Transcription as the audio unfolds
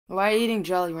Why are you eating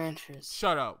Jolly Ranchers?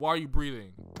 Shut up. Why are you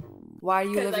breathing? Why are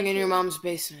you living in your mom's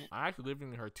basement? I actually lived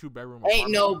in her 2-bedroom apartment.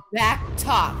 Ain't no back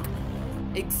talk.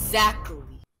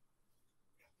 Exactly.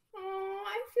 Oh,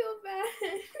 I feel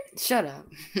bad. Shut up.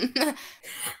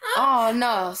 Oh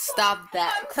no, stop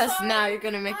that. Cause now you're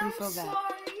gonna make me feel bad. Sorry.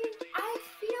 I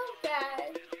feel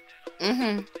bad.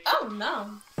 Mm-hmm. Oh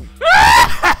no.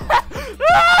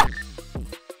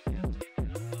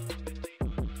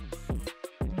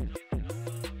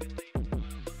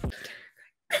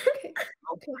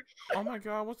 Okay. Oh my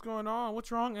god, what's going on?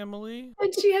 What's wrong, Emily?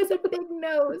 And she has a big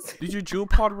nose. Did your jewel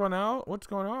pod run out? What's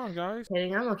going on, guys?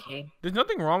 Kidding, I'm okay. There's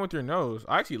nothing wrong with your nose.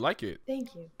 I actually like it.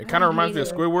 Thank you. It kind of reminds me of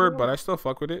Squidward, but I still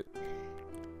fuck with it.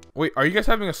 Wait, are you guys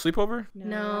having a sleepover?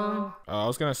 No. I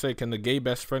was gonna say, can the gay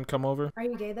best friend come over? Are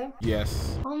you gay though?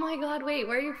 Yes. Oh my god, wait,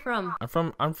 where are you from?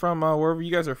 I'm from wherever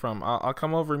you guys are from. I'll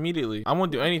come over immediately. I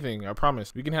won't do anything. I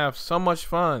promise. We can have so much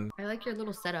fun. I like your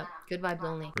little setup. Good vibes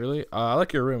only. Really? I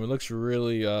like your room. It looks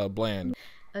really bland.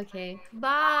 Okay.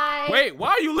 Bye. Wait, why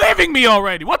are you leaving me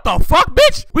already? What the fuck,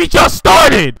 bitch? We just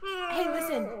started. Hey,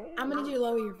 listen. I'm gonna need you to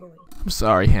lower your voice. I'm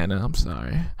sorry, Hannah. I'm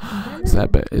sorry. Is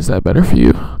that better for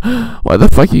you? Why the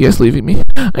fuck are you guys leaving me?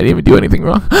 I didn't even do anything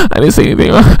wrong. I didn't say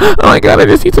anything wrong. Oh my god, I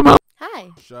just need some help. Hi.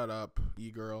 Shut up,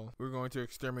 Egirl. We're going to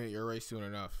exterminate your race soon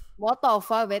enough. What the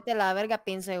fuck? Vete la verga,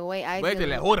 pinche güey. Ay, Vete Dios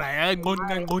la mío. hora.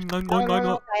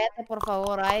 No, cállate, por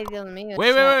favor. Ay, Dios mío.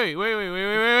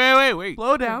 Wait.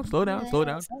 Slow down. Slow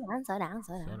down.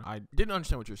 I didn't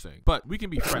understand what you're saying, but we can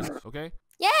be friends, okay?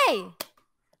 Yay!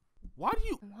 Why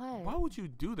would you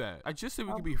do that? I just said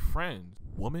we could be friends.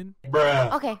 Woman?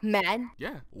 Bruh. Okay, mad.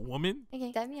 Yeah, woman.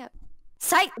 Okay, tie me up.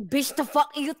 Psych, bitch, the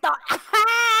fuck you thought?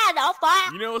 No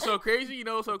fuck. You know what's so crazy?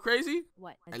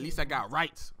 What? At least I got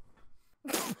rights.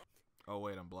 Oh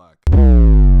wait, I'm black.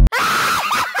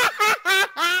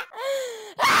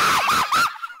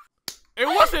 It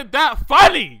wasn't that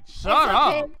funny. Shut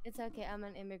up. It's okay. I'm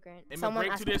an immigrant.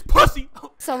 Immigrant to this pussy.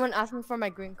 Someone asked me for my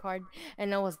green card,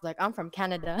 and I was like, I'm from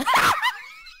Canada.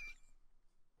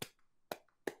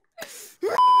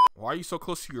 Why are you so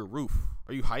close to your roof?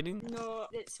 Are you hiding? No,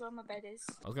 that's where my bed is.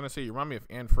 I was gonna say you remind me of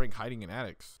Anne Frank hiding in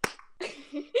attics. Do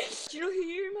you know who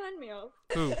you remind me of?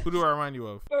 Who do I remind you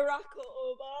of? Barack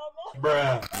Obama.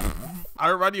 Bruh. I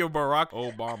remind you of Barack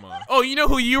Obama. Oh, you know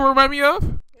who you remind me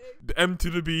of? The M to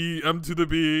the B, M to the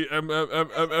B, M.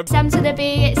 Sam to the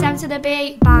B, Sam to the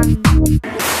B, bam.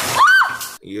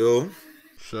 Yo.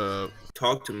 Shut up.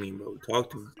 Talk to me, bro.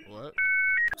 Talk to me. What?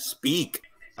 Speak.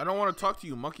 I don't want to talk to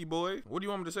you, monkey boy. What do you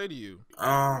want me to say to you?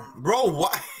 Bro,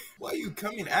 why are you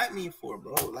coming at me for,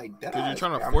 bro? Like that. Because you're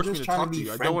trying to force me to talk to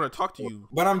you. I don't want to talk to you.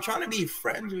 But I'm trying to be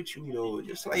friends with you, though.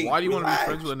 Just like. Why do you want to be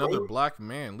friends with another bro? Black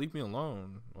man? Leave me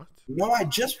alone. What? No, I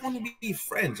just want to be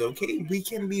friends, okay? We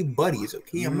can be buddies,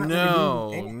 okay? I'm not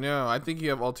no. I think you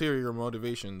have ulterior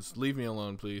motivations. Leave me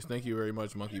alone, please. Thank you very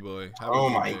much, monkey boy. Oh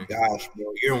my gosh,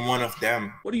 bro. You're one of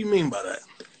them. What do you mean by that?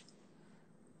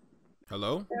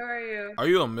 Hello? How are you? Are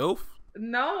you a MILF?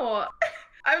 No,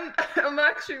 I'm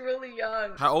actually really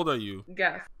young. How old are you?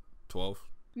 Guess. 12.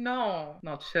 No,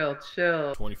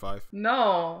 chill. 25.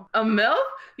 No, a MILF?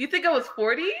 You think I was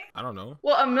 40? I don't know.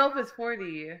 Well, a MILF is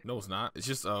 40. No, it's not. It's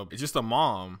just a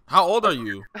mom. How old are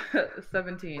you?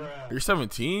 17. You're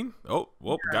 17? Oh,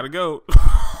 well, gotta go.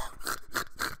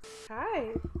 Hi.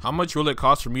 How much will it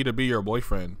cost for me to be your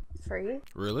boyfriend? Free?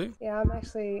 Really? Yeah, I'm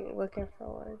actually looking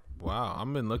for one. Wow,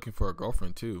 I've been looking for a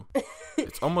girlfriend too.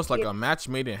 It's almost like a match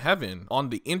made in heaven on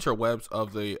the interwebs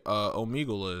of the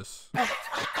Omegle list.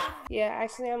 Yeah,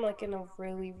 actually I'm like in a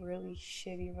really, really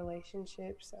shitty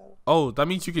relationship, so. Oh, that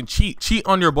means you can cheat. Cheat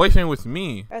on your boyfriend with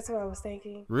me. That's what I was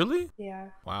thinking. Really? Yeah.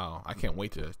 Wow, I can't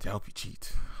wait to help you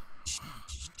cheat.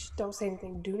 Don't say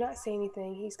anything. Do not say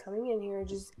anything. He's coming in here.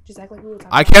 Just act like we were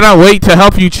talking. I cannot wait to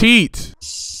help you cheat.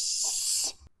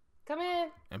 Come in.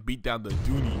 And beat down the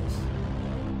Doonies.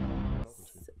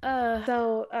 We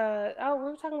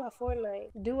were talking about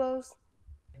Fortnite. Duos.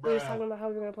 We were talking about how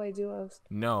we were gonna play duos.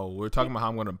 No, we're talking about how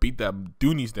I'm gonna beat that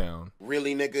Doonies down.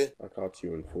 Really, nigga? I caught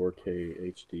you in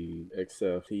 4K HD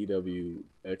XF TW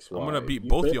XY. I'm gonna beat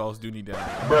both y'all's Dooney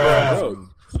down. Bro.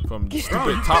 From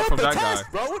stupid top from that guy.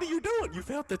 Bro, what are you doing? You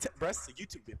failed the test. Bro, it's a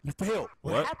YouTube video. You failed.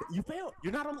 What happened? You failed.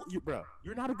 You're not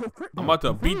a good friend. I'm about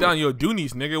to beat down your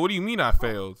Doonies, nigga. What do you mean I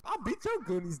failed? I'll beat your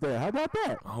goonies there. How about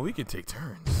that? Oh, we can take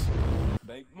turns.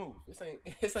 Babe, move.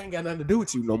 This ain't got nothing to do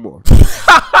with you no more.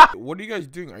 What are you guys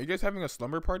doing? Are you guys having a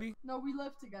slumber party? No, we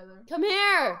live together. Come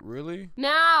here. Really?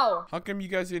 Now. How come you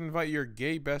guys didn't invite your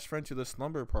gay best friend to the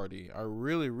slumber party? I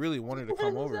really wanted to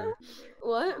come over.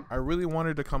 What? I really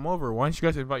wanted to come over. Why don't you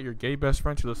guys invite your gay best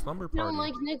friend to the slumber You party? don't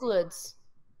like nigglets.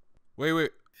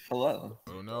 Wait. Hello.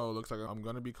 Oh no, looks like I'm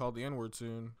gonna be called the N-word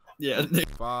soon. Yeah.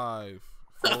 5,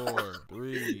 4,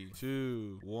 3,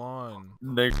 2, 1.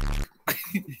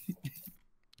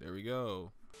 There we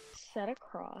go. Set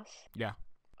across. Yeah.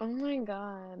 Oh my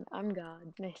god, I'm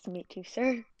God. Nice to meet you,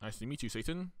 sir. Nice to meet you,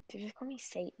 Satan. Did you just call me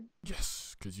Satan?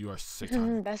 Yes, because you are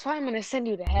Satan. That's why I'm gonna send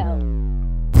you to hell.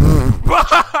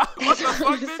 What the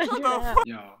fuck, bitch? What the fuck?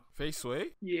 Yo. Face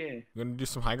sway? Yeah. You gonna do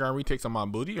some high ground retakes on my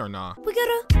booty or nah? We got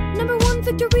a #1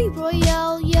 victory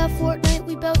royale. Yeah, Fortnite,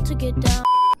 we about to get down.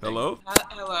 Hello?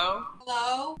 Hello?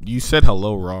 Hello? You said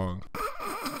hello wrong.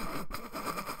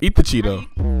 Eat the Cheeto.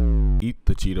 Eat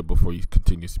the Cheeto before you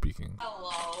continue speaking.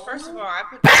 Hello? First of all, I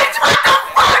put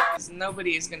that because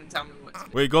nobody is going to tell me what to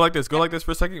do. Wait, go like this. Go like this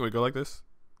for a second. Wait, go like this.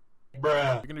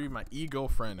 Bruh. You're gonna be my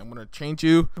e-girlfriend. I'm gonna change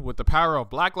you with the power of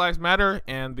Black Lives Matter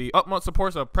and the utmost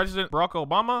support of President Barack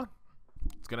Obama.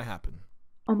 It's gonna happen.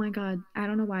 Oh my god, I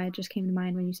don't know why it just came to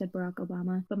mind when you said Barack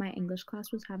Obama, but my English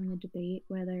class was having a debate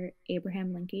whether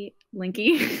Abraham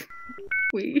Lincoln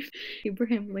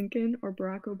or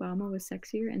Barack Obama was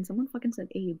sexier, and someone fucking said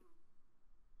Abe.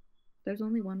 There's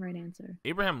only one right answer.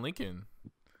 Abraham Lincoln.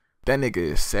 That nigga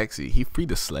is sexy. He freed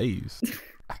the slaves.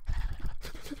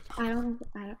 I don't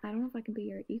know if I can be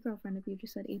your e-girlfriend if you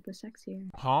just said Abe was sexier.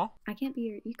 Huh? I can't be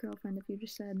your e-girlfriend if you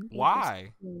just said Abe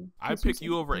Why? was sexier. I pick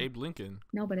you over Abe Lincoln.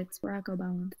 No, but it's Barack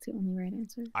Obama. That's the only right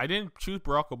answer. I didn't choose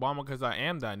Barack Obama because I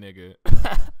am that nigga.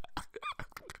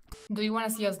 Do you want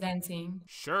to see us dancing?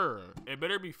 Sure. It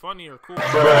better be funny or cool.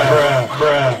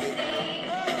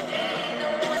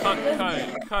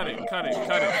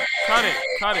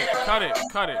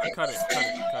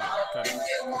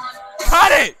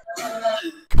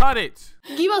 Cut it!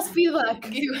 Give us feedback.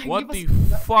 What the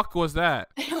fuck was that?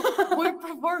 We're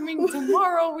performing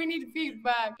tomorrow. We need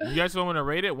feedback. You guys want me to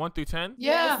rate it 1 through 10?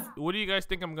 Yeah. What do you guys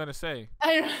think I'm gonna say?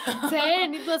 I don't know.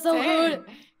 10. It was so good.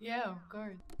 Yeah, of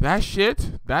course. That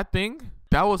shit, that thing,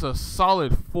 that was a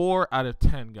solid 4 out of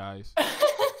 10, guys.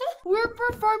 We're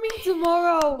performing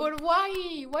tomorrow. But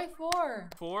why? Why 4?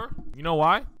 4? You know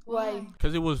why? Why?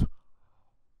 Because it was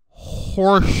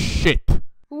horseshit.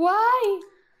 Why?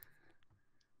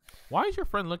 Why is your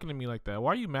friend looking at me like that?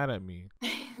 Why are you mad at me?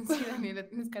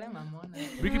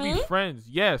 We could be friends.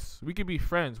 Yes, we could be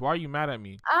friends. Why are you mad at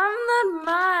me? I'm not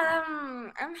mad.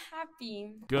 I'm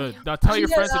happy. Good. Now tell your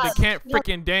friends that they can't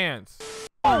freaking dance.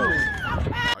 Are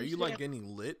you like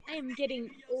getting lit? I am getting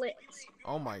lit.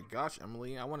 Oh my gosh,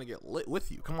 Emily, I want to get lit with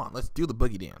you. Come on, let's do the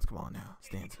boogie dance. Come on now,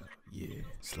 stanza. Yeah,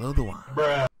 slow the wine.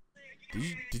 Bruh. Did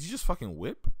you just fucking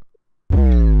whip?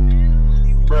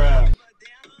 Bruh.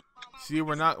 See,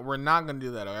 we're not gonna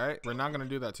do that, all right? We're not gonna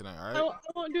do that tonight, all right? I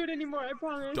won't do it anymore. I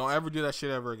promise. Don't ever do that shit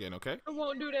ever again, okay? I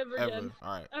won't do it ever again.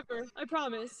 All right. Ever. I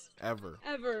promise. Ever.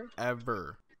 Ever.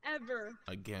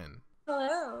 Again.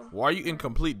 Hello. Why are you in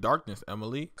complete darkness,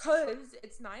 Emily? 'Cause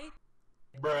it's night.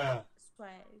 Bruh.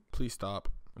 Swag. Please stop.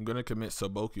 I'm gonna commit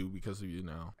Suboku because of you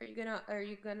now. Are you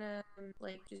gonna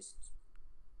like just,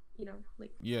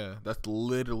 like? Yeah, that's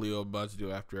literally what I'm about to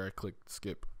do after I click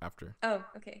skip after. Oh,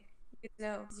 okay. Good to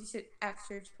know. You should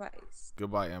after twice.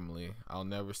 Goodbye, Emily. I'll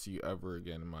never see you ever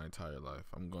again in my entire life.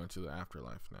 I'm going to the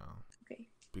afterlife now. Okay.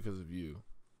 Because of you.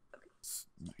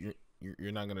 Okay.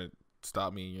 You're not gonna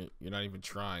stop me. You're not even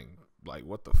trying. Like,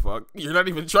 what the fuck? You're not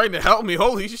even trying to help me.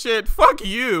 Holy shit. Fuck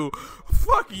you.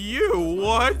 Fuck you.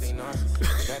 What?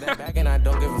 Got that back and I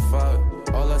don't give a fuck.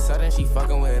 All of a sudden she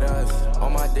fucking with us.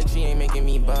 On my dick she ain't making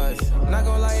me buzz. Not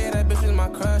gonna lie, yeah, that bitch is my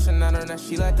crush, and I know that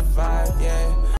she like the vibe, yeah.